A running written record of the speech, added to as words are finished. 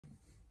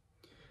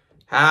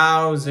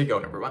How's it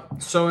going, everyone?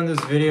 So in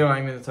this video,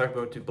 I'm going to talk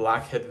about do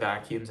blackhead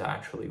vacuums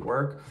actually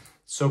work.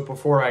 So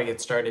before I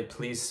get started,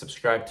 please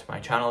subscribe to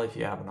my channel if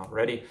you haven't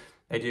already.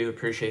 I do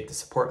appreciate the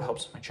support, it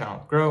helps my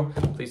channel grow.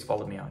 Please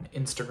follow me on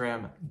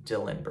Instagram,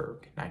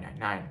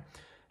 Dylanberg999.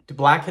 Do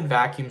blackhead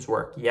vacuums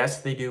work?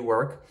 Yes, they do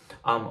work.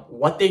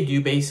 What they do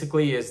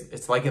basically is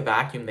it's like a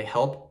vacuum. They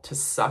help to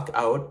suck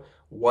out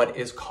what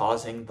is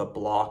causing the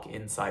block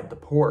inside the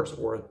pores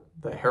or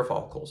the hair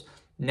follicles.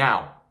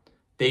 Now,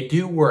 they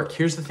do work.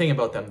 Here's the thing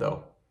about them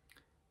though.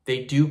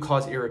 They do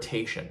cause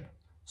irritation.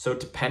 So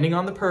depending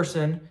on the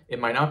person, it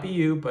might not be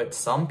you, but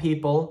some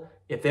people,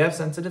 if they have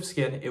sensitive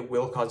skin, it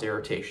will cause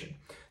irritation.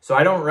 So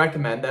I don't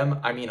recommend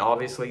them. I mean,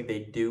 obviously they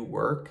do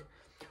work.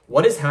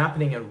 What is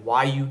happening and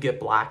why you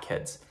get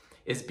blackheads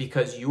is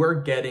because you are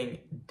getting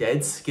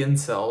dead skin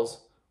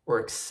cells or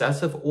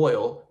excessive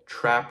oil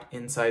trapped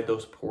inside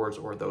those pores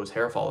or those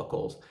hair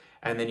follicles.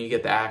 And then you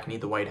get the acne,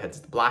 the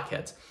whiteheads, the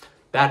blackheads.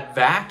 That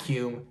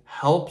vacuum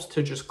helps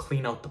to just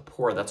clean out the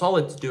pore. That's all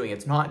it's doing.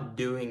 It's not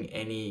doing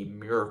any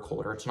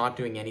miracle or it's not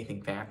doing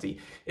anything fancy.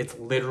 It's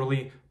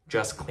literally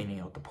just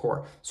cleaning out the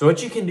pore. So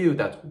what you can do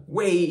that's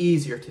way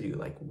easier to do,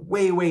 like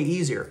way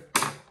easier,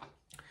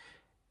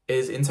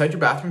 is inside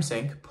your bathroom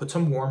sink, put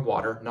some warm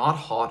water, not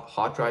hot.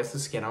 Hot dries the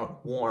skin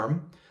out.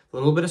 Warm, a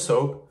little bit of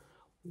soap,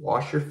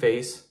 wash your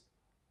face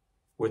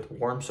with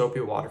warm soapy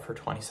water for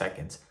 20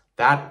 seconds.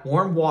 That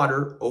warm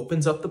water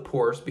opens up the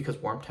pores because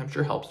warm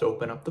temperature helps to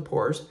open up the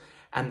pores,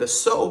 and the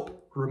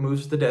soap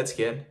removes the dead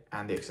skin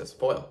and the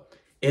excessive oil.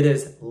 It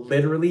is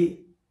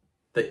literally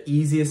the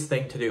easiest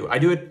thing to do. I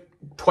do it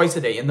twice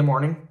a day, in the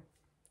morning,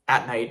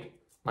 at night.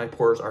 My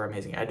pores are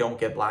amazing. I don't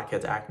get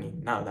blackheads, acne,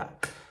 none of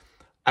that.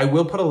 I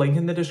will put a link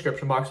in the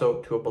description box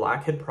though to a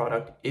blackhead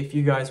product if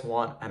you guys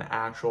want an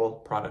actual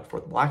product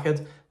for the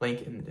blackheads.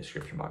 Link in the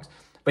description box.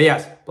 But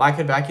yes,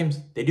 blackhead vacuums,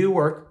 they do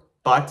work,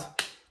 but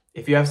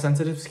if you have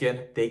sensitive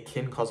skin, they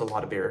can cause a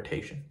lot of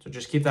irritation. So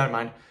just keep that in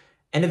mind.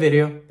 End of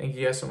video. Thank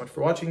you guys so much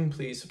for watching.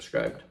 Please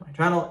subscribe to my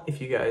channel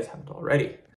if you guys haven't already.